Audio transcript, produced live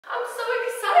I'm so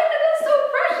excited, it's so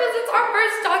precious. It's our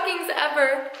first stockings ever.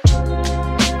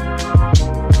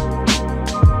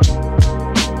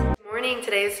 Good morning,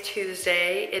 today is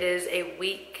Tuesday. It is a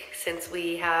week since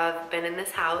we have been in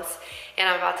this house and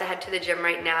I'm about to head to the gym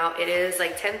right now. It is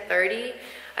like 10:30.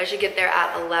 I should get there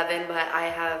at 11, but I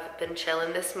have been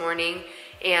chilling this morning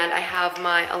and I have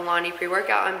my Alani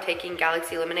pre-workout. I'm taking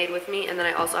Galaxy Lemonade with me, and then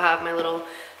I also have my little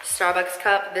Starbucks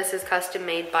cup. This is custom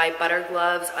made by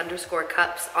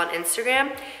buttergloves_cups on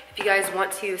Instagram. If you guys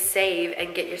want to save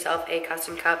and get yourself a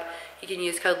custom cup, you can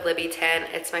use code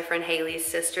Libby10. It's my friend Haley's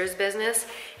sister's business,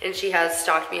 and she has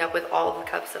stocked me up with all the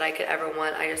cups that I could ever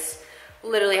want. I just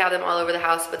literally have them all over the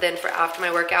house. But then for after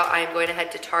my workout, I am going to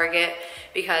head to Target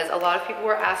because a lot of people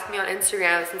were asking me on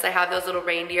Instagram, since I have those little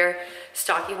reindeer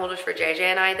stocking holders for JJ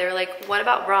and I, they're like, what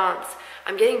about Bronx?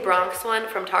 I'm getting Bronx one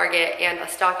from Target and a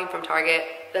stocking from Target.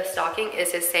 The stocking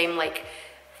is his same like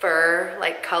fur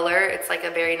like color. It's like a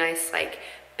very nice like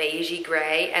beigey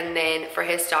gray. And then for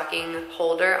his stocking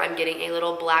holder, I'm getting a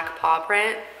little black paw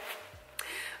print.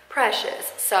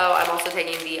 Precious. So I'm also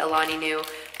taking the Alani new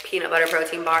peanut butter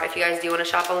protein bar. If you guys do want to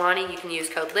shop Alani, you can use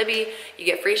code Libby. You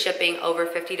get free shipping over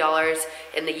 $50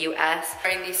 in the US.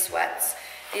 I'm wearing these sweats.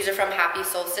 These are from Happy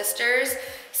Soul Sisters.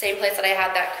 Same place that I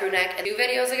had that crew neck 2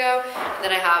 videos ago. And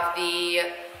then I have the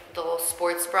little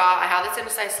sports bra. I have this in a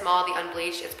size small, the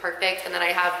unbleached, it's perfect. And then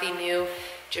I have the new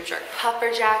Gymshark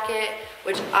puffer jacket,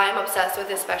 which I'm obsessed with,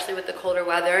 especially with the colder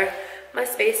weather. My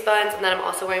space buns, and then I'm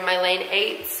also wearing my Lane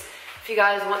 8s. If you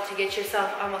guys want to get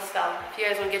yourself, I almost fell. If you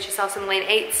guys want to get yourself some Lane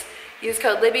 8s, use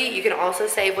code Libby. You can also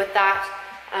save with that.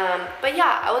 But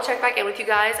yeah, I will check back in with you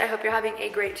guys. I hope you're having a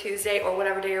great Tuesday or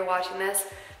whatever day you're watching this.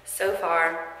 So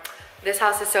far, this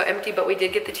house is so empty, but we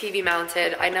did get the TV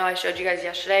mounted. I know I showed you guys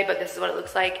yesterday, but this is what it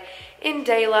looks like in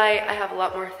daylight. I have a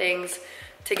lot more things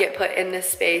to get put in this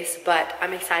space, but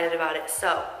I'm excited about it.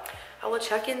 So I will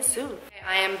check in soon.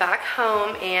 I am back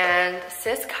home and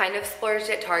sis kind of splurged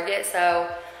at Target, so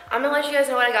I'm gonna let you guys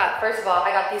know what I got. First of all,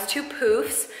 I got these 2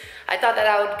 poofs. I thought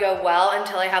that would go well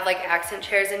until I have like accent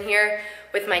chairs in here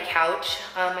with my couch.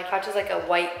 My couch is like a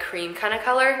white cream kind of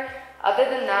color. Other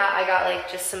than that, I got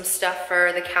like just some stuff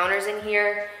for the counters in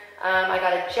here. I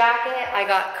got a jacket. I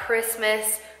got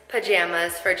Christmas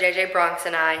pajamas for JJ, Bronx,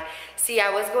 and I. See, I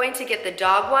was going to get the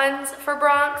dog ones for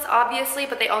Bronx, obviously,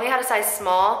 but they only had a size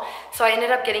small. So I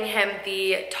ended up getting him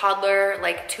the toddler,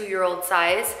 like 2-year-old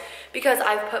size, because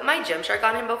I've put my Gymshark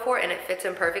on him before and it fits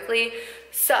him perfectly.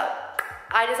 So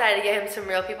I decided to get him some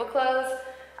real people clothes.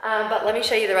 But let me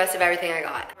show you the rest of everything I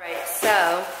got. Right,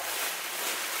 so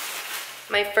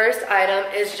my first item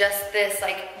is just this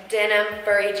like denim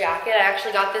furry jacket. I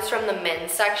actually got this from the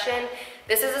men's section.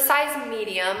 This is a size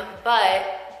medium,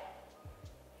 but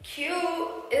cute,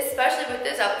 especially with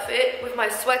this outfit, with my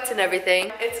sweats and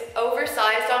everything. It's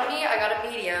oversized on me. I got a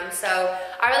medium, so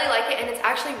I really like it, and it's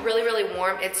actually really, really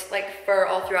warm. It's like fur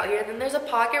all throughout here. Then there's a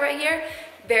pocket right here.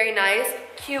 Very nice.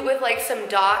 Cute with like some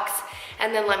docks.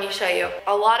 And then let me show you.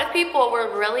 A lot of people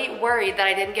were really worried that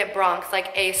I didn't get Bronx,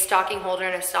 like a stocking holder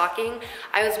and a stocking.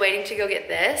 I was waiting to go get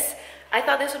this. I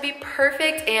thought this would be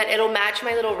perfect, and it'll match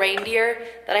my little reindeer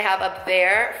that I have up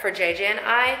there for JJ and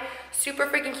I. Super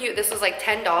freaking cute. This was like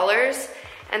 $10.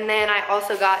 And then I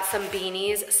also got some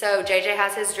beanies. So JJ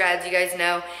has his dreads, you guys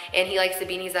know, and he likes the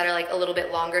beanies that are like a little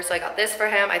bit longer. So I got this for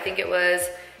him. I think it was,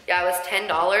 yeah, it was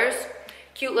 $10.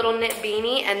 Cute little knit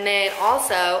beanie. And then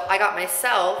also I got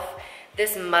myself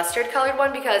this mustard colored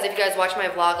one, because if you guys watched my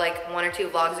vlog like 1 or 2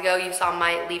 vlogs ago, you saw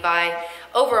my Levi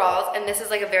overalls, and this is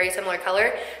like a very similar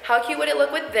color. How cute would it look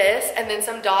with this and then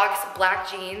some Doc's black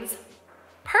jeans?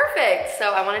 Perfect.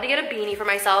 So I wanted to get a beanie for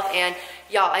myself, and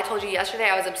y'all, I told you yesterday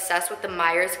I was obsessed with the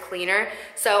Myers cleaner,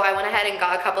 so I went ahead and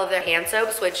got a couple of their hand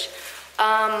soaps, which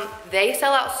they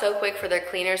sell out so quick for their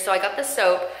cleaners. So I got the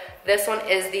soap. This one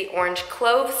is the orange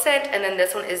clove scent, and then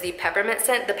this one is the peppermint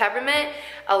scent. The peppermint,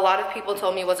 a lot of people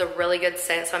told me was a really good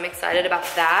scent, so I'm excited about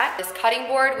that. This cutting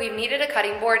board, we've needed a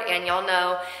cutting board, and y'all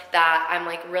know that I'm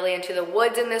like really into the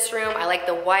woods in this room. I like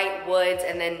the white woods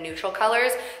and then neutral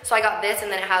colors. So I got this,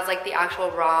 and then it has like the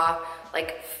actual raw,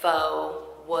 like faux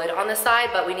wood on the side,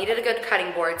 but we needed a good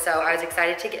cutting board, so I was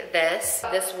excited to get this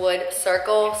wood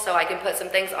circle so I can put some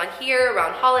things on here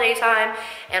around holiday time,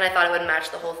 and I thought it would match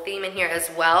the whole theme in here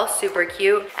as well. Super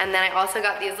cute. And then I also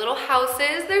got these little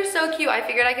houses. They're so cute. I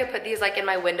figured I could put these like in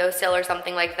my windowsill or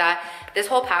something like that. This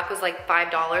whole pack was like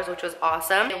 $5, which was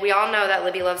awesome. And we all know that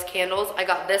Libby loves candles. I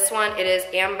got this one. It is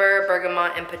amber,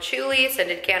 bergamot, and patchouli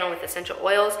scented candle with essential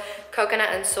oils, coconut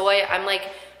and soy. I'm like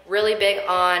really big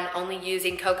on only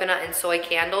using coconut and soy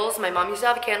candles. My mom used to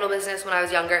have a candle business when I was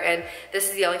younger, and this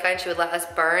is the only kind she would let us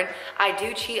burn. I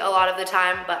do cheat a lot of the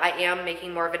time, but I am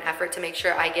making more of an effort to make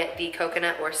sure I get the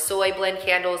coconut or soy blend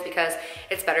candles because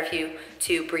it's better for you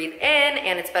to breathe in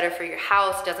and it's better for your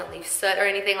house. It doesn't leave soot or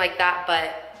anything like that,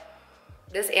 but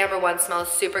this amber one smells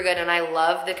super good, and I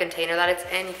love the container that it's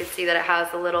in. You can see that it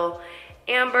has the little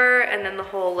amber and then the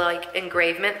whole like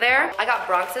engravement there. I got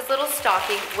Bronx's little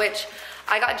stocking, which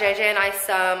I got JJ and I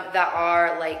some that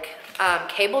are like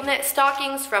cable knit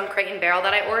stockings from Crate & Barrel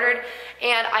that I ordered.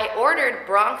 And I ordered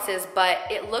Bronx's, but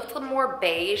it looked more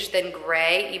beige than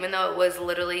gray, even though it was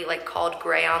literally like called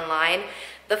gray online.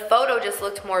 The photo just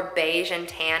looked more beige and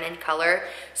tan in color.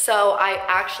 So I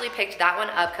actually picked that one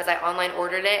up because I online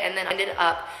ordered it, and then I ended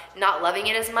up not loving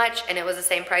it as much, and it was the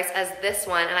same price as this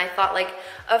one. And I thought like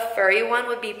a furry one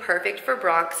would be perfect for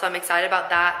Bronx, so I'm excited about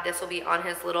that. This will be on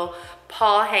his little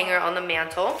paw hanger on the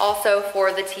mantle. Also,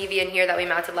 for the TV in here that we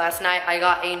mounted last night, I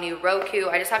got a new Roku.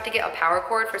 I just have to get a power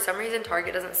cord. For some reason,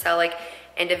 Target doesn't sell like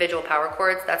individual power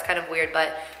cords. That's kind of weird,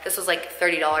 but this was like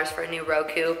 $30 for a new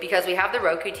Roku because we have the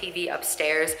Roku TV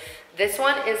upstairs. This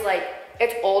one is like,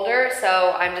 it's older,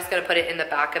 so I'm just gonna put it in the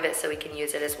back of it so we can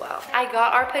use it as well. I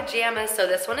got our pajamas, so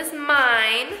this one is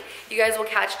mine. You guys will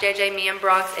catch JJ, me, and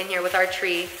Bronx in here with our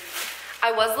tree.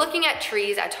 I was looking at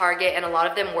trees at Target, and a lot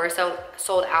of them were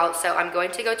sold out, so I'm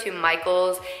going to go to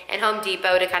Michael's and Home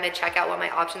Depot to kind of check out what my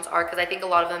options are, because I think a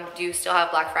lot of them do still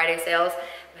have Black Friday sales.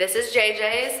 This is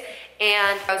JJ's,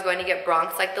 and I was going to get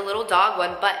Bronx like the little dog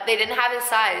one, but they didn't have his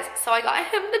size, so I got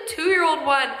him the 2-year-old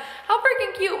one. How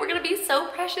freaking cute. We're gonna be so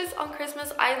precious on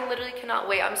Christmas. I literally cannot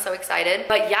wait. I'm so excited.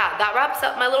 But yeah, that wraps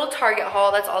up my little Target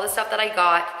haul. That's all the stuff that I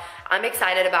got. I'm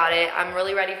excited about it. I'm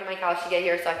really ready for my couch to get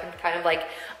here so I can kind of like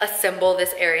assemble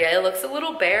this area. It looks a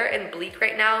little bare and bleak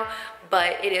right now,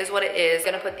 but it is what it is.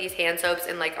 I'm gonna put these hand soaps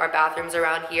in like our bathrooms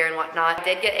around here and whatnot. I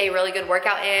did get a really good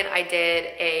workout in. I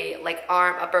did a like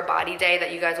arm upper body day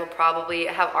that you guys will probably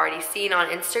have already seen on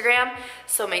Instagram.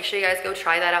 So make sure you guys go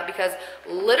try that out because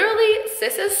literally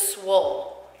sis is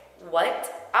swole.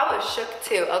 What? I was shook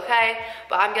too, okay?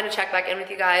 But I'm gonna check back in with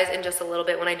you guys in just a little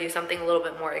bit when I do something a little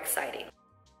bit more exciting.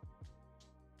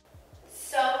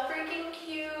 So freaking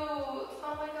cute.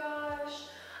 Oh my gosh.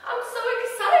 I'm so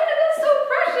excited. It's so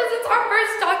precious. It's our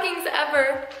first stockings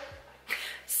ever.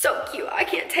 So cute. I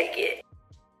can't take it.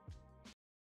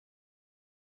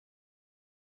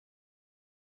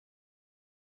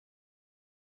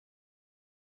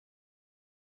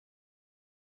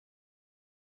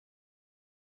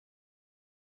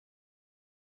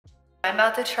 I'm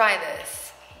about to try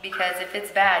this because if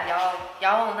it's bad,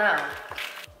 y'all will know.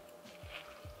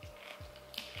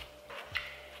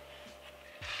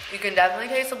 You can definitely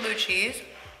taste the blue cheese,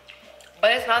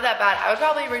 but it's not that bad. I would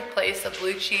probably replace the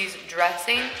blue cheese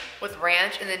dressing with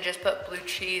ranch and then just put blue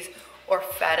cheese or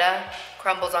feta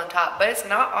crumbles on top, but it's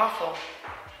not awful.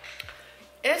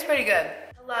 It is pretty good.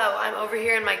 Hello, I'm over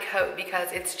here in my coat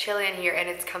because it's chilly in here and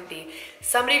it's comfy.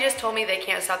 Somebody just told me they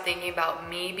can't stop thinking about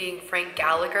me being Frank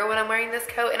Gallagher when I'm wearing this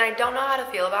coat, and I don't know how to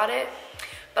feel about it,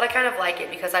 but I kind of like it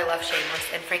because I love Shameless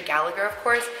and Frank Gallagher, of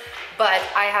course. But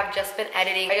I have just been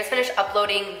editing. I just finished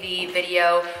uploading the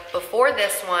video before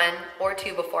this one, or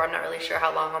two before, I'm not really sure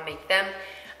how long I'll make them,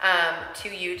 to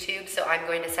YouTube. So I'm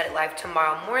going to set it live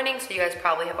tomorrow morning. So you guys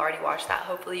probably have already watched that.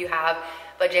 Hopefully you have.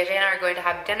 But JJ and I are going to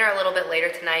have dinner a little bit later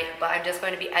tonight, but I'm just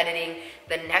going to be editing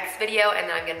the next video and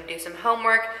then I'm going to do some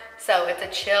homework. So it's a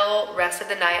chill rest of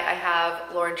the night. I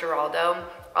have Lauren Giraldo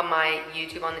on my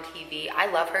YouTube on the TV. I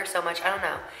love her so much. I don't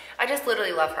know. I just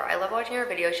literally love her. I love watching her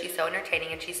videos. She's so entertaining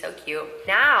and she's so cute.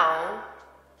 Now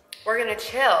we're gonna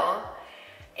chill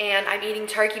and I'm eating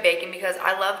turkey bacon because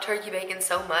I love turkey bacon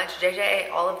so much. JJ ate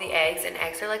all of the eggs, and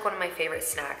eggs are like one of my favorite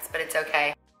snacks, but it's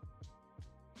okay.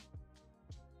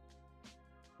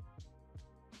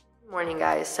 Morning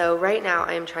guys. So right now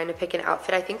I am trying to pick an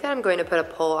outfit. I think that I'm going to put a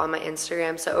poll on my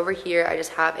Instagram. So over here I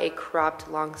just have a cropped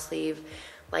long sleeve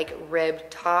like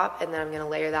ribbed top, and then I'm gonna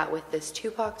layer that with this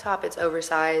Tupac top. It's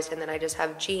oversized, and then I just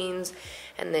have jeans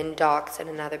and then Docs and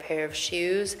another pair of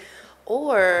shoes.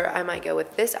 Or I might go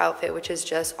with this outfit, which is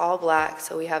just all black.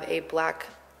 So we have a black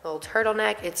little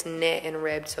turtleneck. It's knit and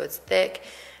ribbed, so it's thick,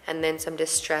 and then some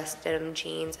distressed denim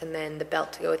jeans, and then the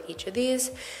belt to go with each of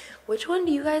these. Which one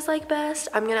do you guys like best?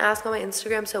 I'm gonna ask on my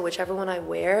Instagram, so whichever one I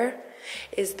wear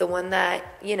is the one that,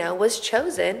 you know, was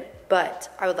chosen.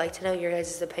 But I would like to know your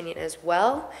guys' opinion as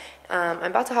well. I'm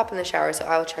about to hop in the shower, so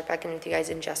I will check back in with you guys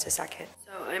in just a second.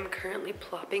 So I'm currently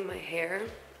plopping my hair.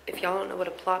 If y'all don't know what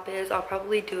a plop is, I'll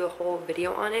probably do a whole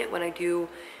video on it when I do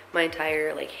my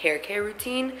entire like hair care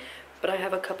routine. But I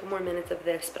have a couple more minutes of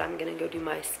this, but I'm gonna go do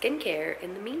my skincare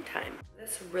in the meantime.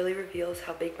 This really reveals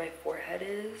how big my forehead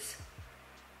is.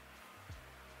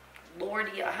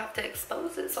 Lordy, I have to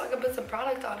expose it so I can put some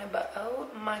product on it, but oh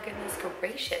my goodness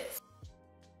gracious.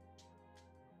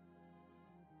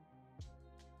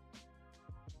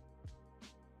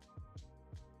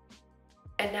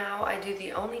 And now I do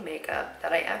the only makeup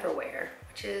that I ever wear,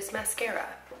 which is mascara.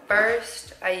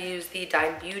 First, I use the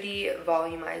Dime Beauty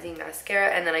Volumizing Mascara,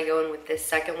 and then I go in with this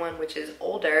second one, which is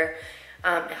older.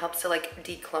 It helps to like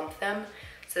declump them.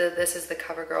 So this is the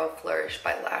CoverGirl Flourish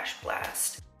by Lash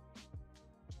Blast.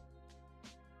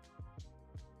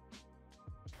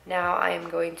 Now I am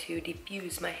going to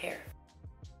diffuse my hair.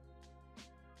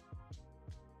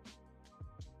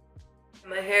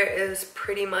 My hair is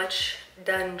pretty much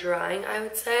done drying, I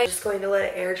would say. I'm just going to let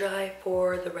it air dry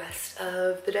for the rest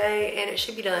of the day, and it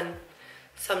should be done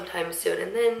sometime soon.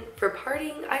 And then for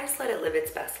partying, I just let it live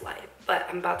its best life. But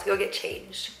I'm about to go get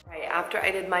changed. Right after I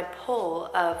did my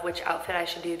poll of which outfit I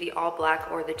should do, the all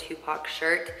black or the Tupac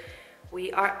shirt,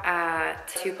 we are at,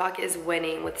 Tupac is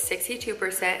winning with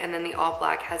 62%, and then the all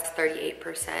black has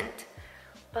 38%.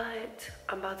 But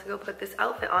I'm about to go put this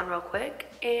outfit on real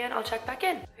quick and I'll check back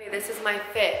in. Okay, this is my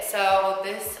fit. So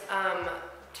this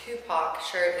Tupac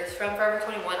shirt is from Forever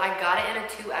 21. I got it in a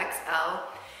 2XL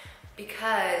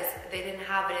because they didn't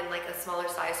have it in like a smaller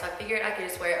size. So I figured I could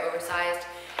just wear it oversized.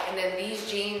 And then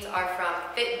these jeans are from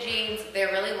Fit Jeans.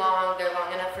 They're really long. They're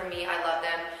long enough for me. I love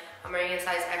them. I'm wearing a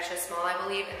size extra small, I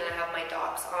believe, and then I have my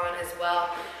docs on as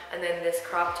well. And then this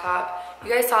crop top.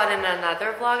 You guys saw it in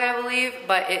another vlog, I believe,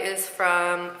 but it is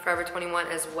from Forever 21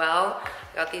 as well.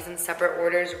 I got these in separate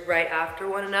orders right after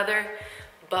one another.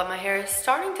 But my hair is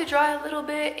starting to dry a little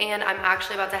bit, and I'm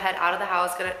actually about to head out of the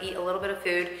house, gonna eat a little bit of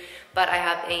food, but I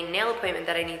have a nail appointment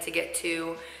that I need to get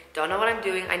to. Don't know what I'm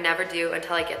doing, I never do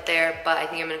until I get there, but I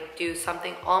think I'm gonna do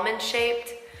something almond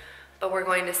shaped, but we're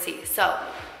going to see. So,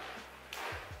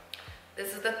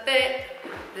 this is the fit,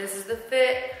 this is the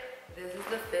fit, this is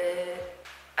the fit.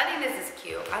 I think this is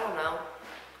cute, I don't know.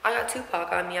 I got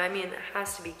Tupac on me, I mean, it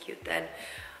has to be cute then.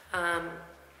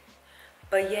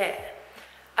 But yeah,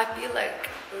 I feel like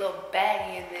a little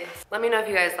baggy in this. Let me know if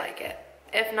you guys like it.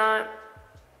 If not,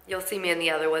 you'll see me in the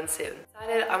other one soon.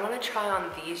 I want to try on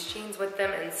these jeans with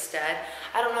them instead.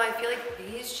 I don't know, I feel like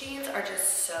these jeans are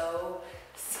just so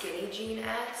skinny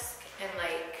jean-esque, and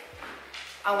like,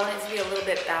 I want it to be a little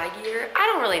bit baggier. I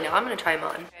don't really know, I'm gonna try them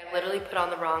on. I literally put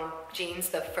on the wrong jeans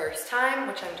the first time,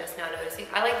 which I'm just now noticing.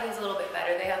 I like these a little bit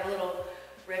better. They have a little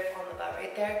rip on the butt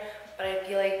right there, but I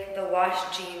feel like the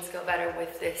washed jeans go better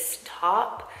with this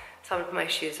top. So I'm gonna put my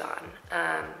shoes on.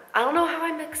 I don't know how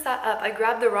I mixed that up. I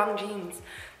grabbed the wrong jeans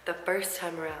the first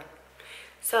time around.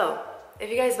 So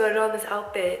if you guys voted on this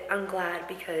outfit, I'm glad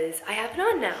because I have it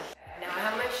on now. Now I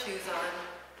have my shoes on.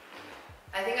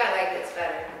 I think I like this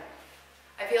better.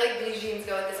 I feel like these jeans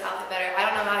go with this outfit better. I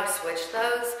don't know how I switched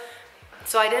those.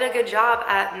 So I did a good job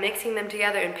at mixing them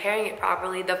together and pairing it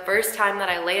properly the first time that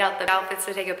I laid out the outfits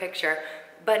to take a picture.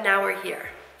 But now we're here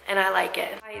and I like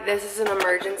it. This is an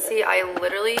emergency. I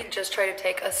literally just tried to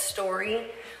take a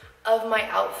story of my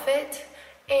outfit,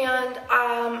 and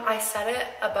I set it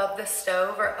above the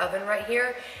stove or oven right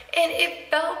here, and it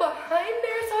fell behind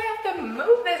there, so I have to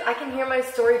move this. I can hear my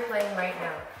story playing right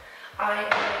now. I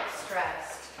am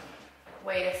stressed.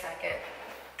 Wait a second.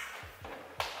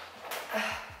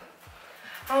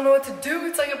 I don't know what to do.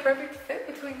 It's like a perfect fit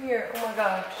between here. Oh my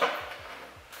gosh.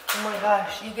 Oh my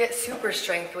gosh. You get super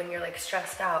strength when you're like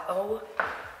stressed out. Oh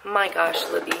my gosh,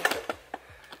 Libby.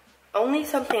 Only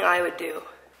something I would do.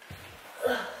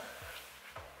 Ugh.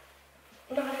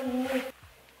 Not in here.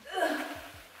 Ugh.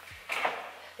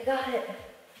 I got it.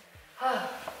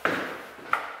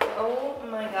 Oh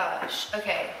my gosh.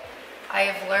 Okay. I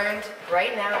have learned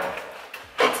right now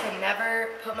to never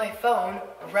put my phone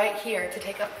right here to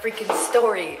take a freaking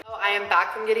story. So I am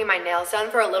back from getting my nails done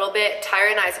for a little bit.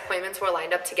 Tyra and I's appointments were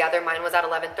lined up together. Mine was at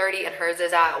 11:30 and hers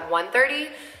is at 1:30.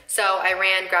 So I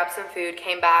ran, grabbed some food,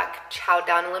 came back, chowed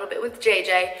down a little bit with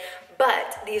JJ.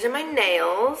 But these are my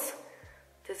nails.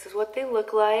 This is what they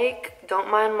look like. Don't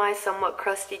mind my somewhat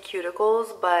crusty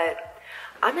cuticles, but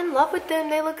I'm in love with them.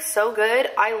 They look so good.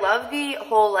 I love the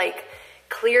whole like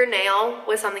clear nail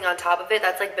with something on top of it.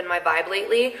 That's like been my vibe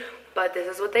lately, but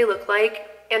this is what they look like.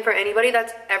 And for anybody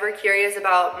that's ever curious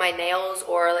about my nails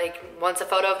or like wants a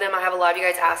photo of them, I have a lot of you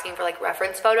guys asking for like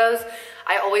reference photos.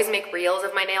 I always make reels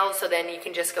of my nails, so then you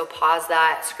can just go pause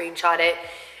that, screenshot it,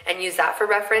 and use that for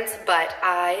reference. But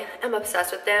I am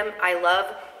obsessed with them. I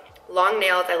love long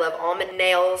nails, I love almond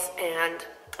nails, and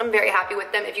I'm very happy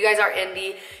with them. If you guys are in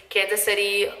the Kansas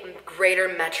City greater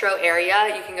metro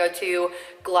area, you can go to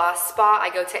Gloss Spa. I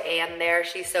go to Anne there.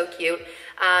 She's so cute.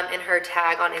 And her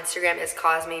tag on Instagram is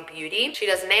Cosme Beauty. She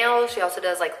does nails. She also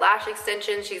does like lash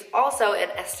extensions. She's also an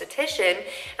esthetician.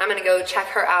 I'm gonna go check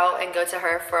her out and go to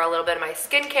her for a little bit of my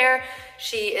skincare.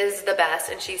 She is the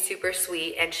best and she's super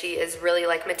sweet and she is really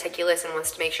like meticulous and wants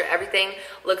to make sure everything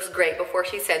looks great before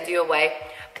she sends you away.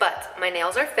 But my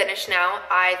nails are finished now.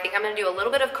 I think I'm gonna do a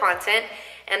little bit of content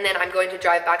and then I'm going to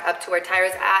drive back up to where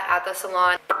Tyra's at the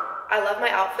salon. I love my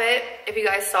outfit. If you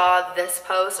guys saw this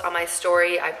post on my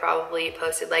story, I probably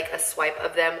posted like a swipe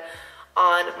of them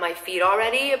on my feed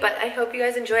already, but I hope you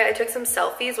guys enjoy it. I took some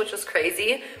selfies, which was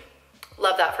crazy.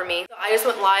 Love that for me. So I just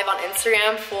went live on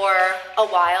Instagram for a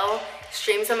while,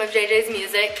 streamed some of JJ's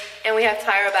music, and we have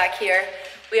Tyra back here.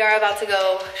 We are about to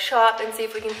go shop and see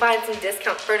if we can find some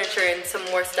discount furniture and some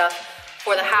more stuff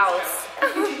for the house.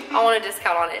 I want a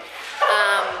discount on it.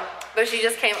 But she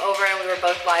just came over and we were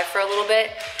both live for a little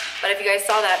bit. But if you guys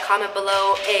saw that, comment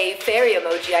below a fairy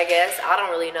emoji, I guess. I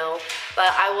don't really know. But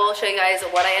I will show you guys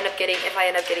what I end up getting, if I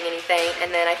end up getting anything.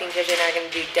 And then I think JJ and I are gonna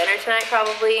do dinner tonight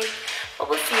probably. But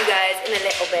we'll see you guys in a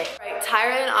little bit. All right,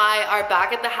 Tyra and I are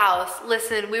back at the house.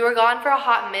 Listen, we were gone for a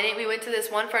hot minute. We went to this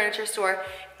one furniture store,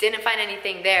 didn't find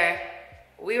anything there.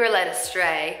 We were led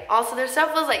astray. Also, their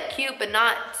stuff was like cute, but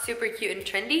not super cute and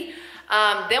trendy.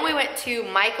 Then we went to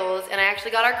Michael's and I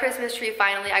actually got our Christmas tree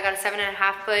finally. I got a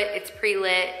 7.5 foot, it's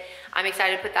pre-lit. I'm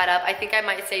excited to put that up. I think I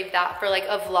might save that for like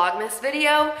a Vlogmas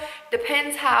video.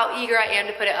 Depends how eager I am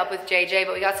to put it up with JJ,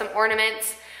 but we got some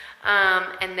ornaments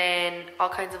and then all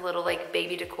kinds of little like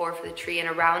baby decor for the tree and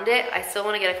around it. I still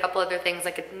wanna get a couple other things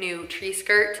like a new tree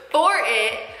skirt for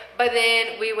it, but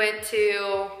then we went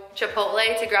to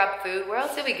Chipotle to grab food. Where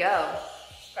else did we go?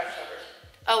 Price Choppers.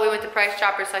 Oh, we went to Price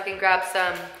Choppers so I can grab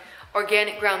some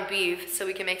organic ground beef so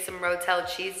we can make some Rotel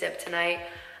cheese dip tonight.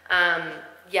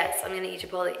 Yes, I'm gonna eat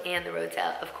Chipotle and the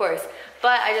Rotel, of course.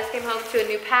 But I just came home to a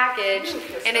new package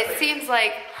and it seems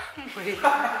like,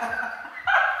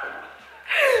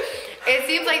 it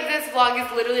seems like this vlog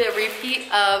is literally a repeat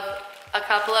of a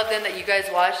couple of them that you guys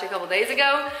watched a couple days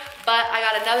ago. But I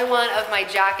got another one of my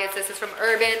jackets. This is from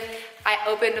Urban. I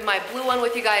opened my blue one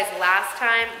with you guys last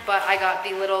time, but I got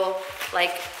the little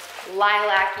like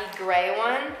lilac-y gray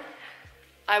one.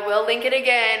 I will link it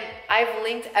again. I've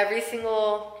linked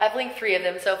 3 of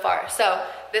them so far. So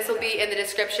this will be in the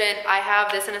description. I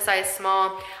have this in a size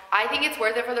small. I think it's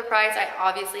worth it for the price. I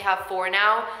obviously have 4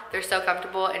 now. They're so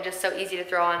comfortable and just so easy to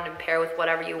throw on and pair with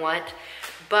whatever you want.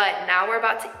 But now we're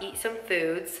about to eat some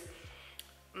foods.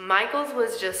 Michael's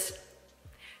was just,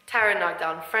 Tyra knocked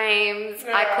down frames.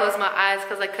 I closed my eyes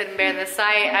because I couldn't bear the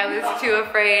sight. I was too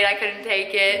afraid. I couldn't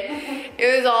take it.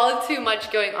 It was all too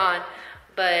much going on.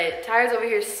 But Tyra's over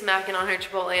here smacking on her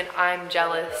Chipotle and I'm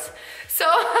jealous. So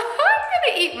I'm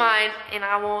gonna eat mine and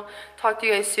I will talk to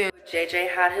you guys soon.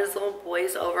 JJ had his little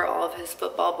boys over, all of his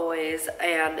football boys,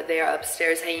 and they are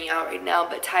upstairs hanging out right now.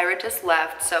 But Tyra just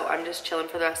left, so I'm just chilling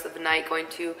for the rest of the night, going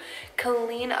to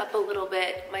clean up a little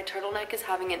bit. My turtleneck is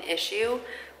having an issue,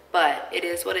 but it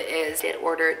is what it is. I did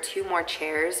order 2 more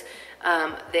chairs.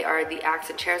 They are the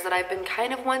accent chairs that I've been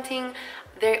kind of wanting.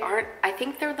 They aren't, I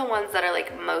think they're the ones that are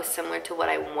like most similar to what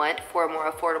I want for a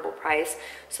more affordable price.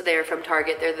 So they're from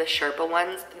Target. They're the Sherpa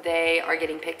ones. They are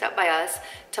getting picked up by us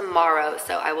tomorrow.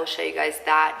 So I will show you guys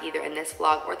that either in this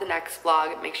vlog or the next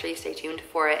vlog. Make sure you stay tuned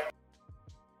for it.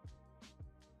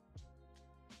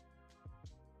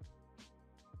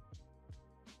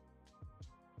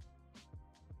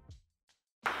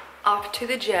 Off to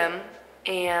the gym.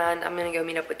 And I'm gonna go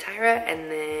meet up with Tyra, and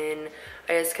then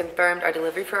I just confirmed our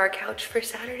delivery for our couch for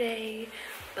Saturday.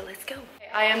 But let's go.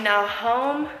 I am now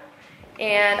home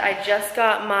and I just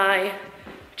got my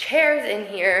chairs in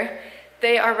here.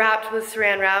 They are wrapped with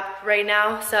saran wrap right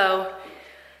now, so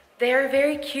they're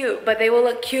very cute, but they will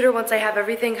look cuter once I have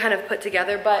everything kind of put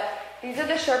together. But these are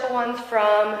the Sherpa ones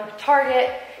from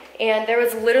Target, and there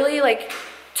was literally like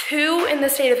 2 in the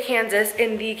state of Kansas,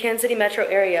 in the Kansas City metro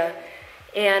area.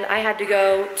 And I had to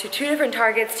go to 2 different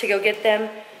Targets to go get them.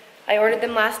 I ordered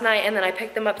them last night and then I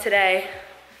picked them up today.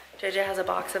 JJ has a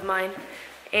box of mine.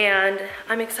 And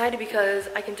I'm excited because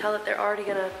I can tell that they're already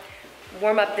gonna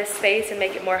warm up this space and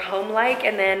make it more home-like.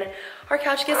 And then our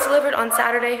couch gets delivered on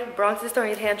Saturday. Bronx is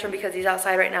throwing a tantrum because he's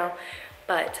outside right now.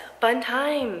 But fun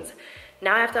times.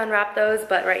 Now I have to unwrap those,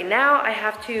 but right now I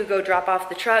have to go drop off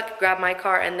the truck, grab my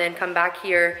car, and then come back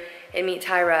here and meet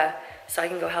Tyra so I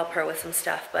can go help her with some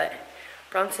stuff. But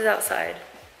Bronx is outside,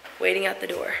 waiting at the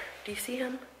door. Do you see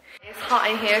him? It's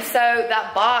hot in here. So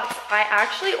that box, I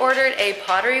actually ordered a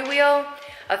pottery wheel,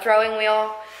 a throwing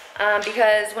wheel.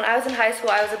 because when I was in high school,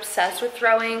 I was obsessed with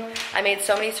throwing. I made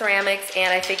so many ceramics,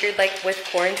 and I figured like with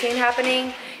quarantine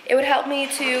happening, it would help me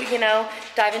to, you know,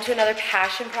 dive into another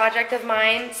passion project of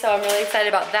mine. So I'm really excited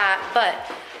about that. But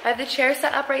I have the chair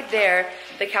set up right there.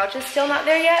 The couch is still not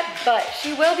there yet, but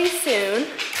she will be soon.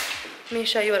 Let me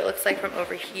show you what it looks like from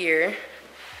over here.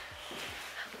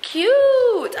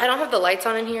 Cute! I don't have the lights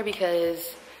on in here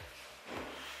because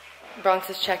Bronx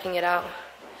is checking it out.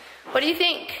 What do you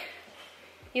think?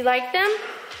 You like them?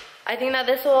 I think that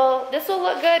this will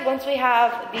look good once we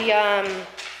have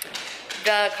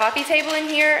the coffee table in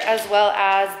here, as well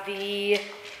as the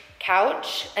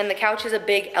couch. And the couch is a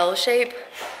big L shape,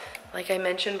 like I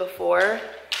mentioned before.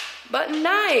 But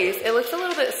nice. It looks a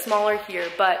little bit smaller here,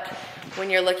 but when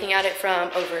you're looking at it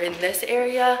from over in this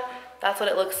area, that's what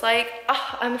it looks like.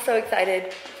 Oh, I'm so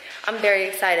excited. I'm very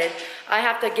excited. I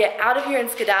have to get out of here and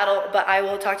skedaddle, but I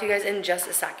will talk to you guys in just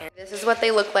a second. This is what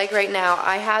they look like right now.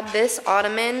 I had this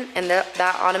ottoman and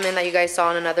that ottoman that you guys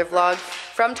saw in another vlog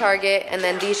from Target, and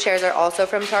then these chairs are also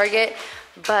from Target.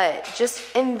 But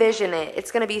just envision it.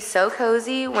 It's gonna be so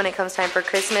cozy when it comes time for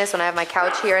Christmas, when I have my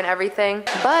couch here and everything.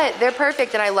 But they're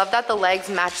perfect, and I love that the legs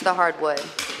match the hardwood.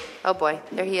 Oh boy,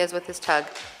 there he is with his tug.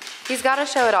 He's gotta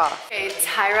show it off. Okay,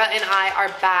 Tyra and I are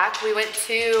back. We went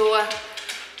to,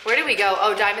 where did we go?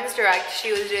 Oh, Diamonds Direct.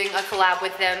 She was doing a collab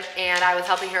with them, and I was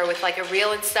helping her with like a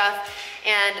reel and stuff.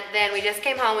 And then we just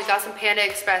came home, we got some Panda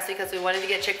Express because we wanted to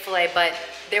get Chick-fil-A, but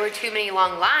there were too many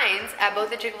long lines at both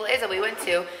the Chick-fil-A's that we went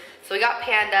to. So we got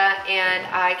Panda, and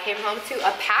I came home to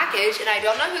a package, and I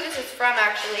don't know who this is from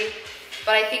actually,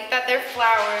 but I think that they're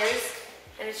flowers,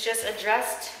 and it's just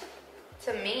addressed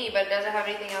to me, but it doesn't have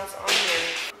anything else on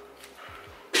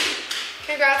here.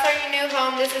 Congrats on your new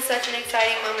home. This is such an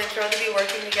exciting moment. Thrilled to be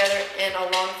working together and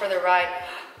along for the ride.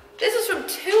 This is from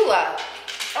Tula.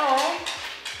 Oh.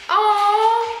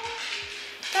 Oh.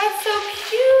 That's so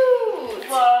cute.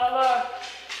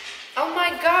 Oh my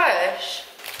gosh.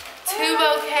 2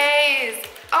 bouquets.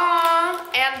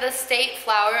 Aww. And the state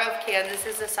flower of Kansas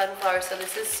is a sunflower, so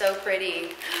this is so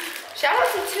pretty. Shout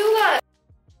out to Tula.